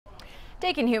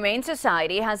Dakin Humane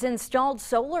Society has installed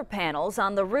solar panels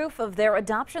on the roof of their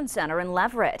adoption center in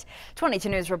Leverett. 22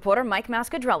 News reporter Mike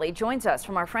Mascadrelli joins us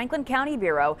from our Franklin County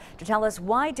Bureau to tell us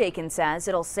why Dakin says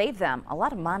it'll save them a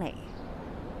lot of money.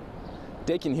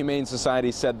 Dakin Humane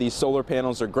Society said these solar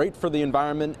panels are great for the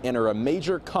environment and are a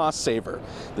major cost saver.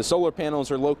 The solar panels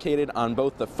are located on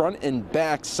both the front and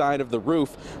back side of the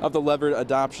roof of the Leverett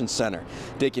Adoption Center.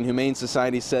 Dakin Humane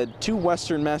Society said 2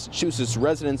 Western Massachusetts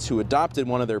residents who adopted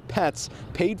one of their pets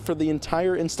paid for the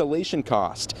entire installation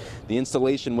cost. The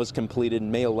installation was completed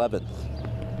May 11th.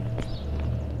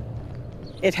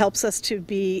 It helps us to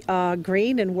be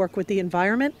green and work with the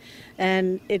environment,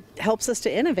 and it helps us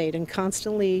to innovate and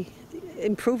constantly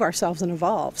improve ourselves and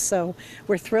evolve. So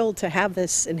we're thrilled to have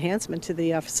this enhancement to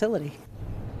the facility.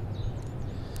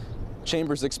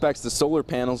 Chambers expects the solar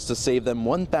panels to save them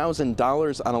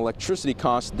 $1,000 on electricity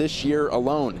costs this year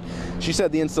alone. She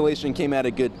said the installation came at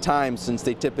a good time since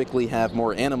they typically have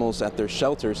more animals at their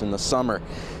shelters in the summer.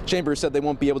 Chambers said they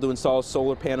won't be able to install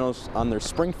solar panels on their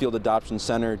Springfield Adoption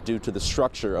Center due to the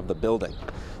structure of the building.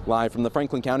 Live from the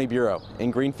Franklin County Bureau in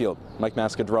Greenfield, Mike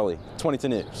Mascadrelli, 22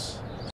 News.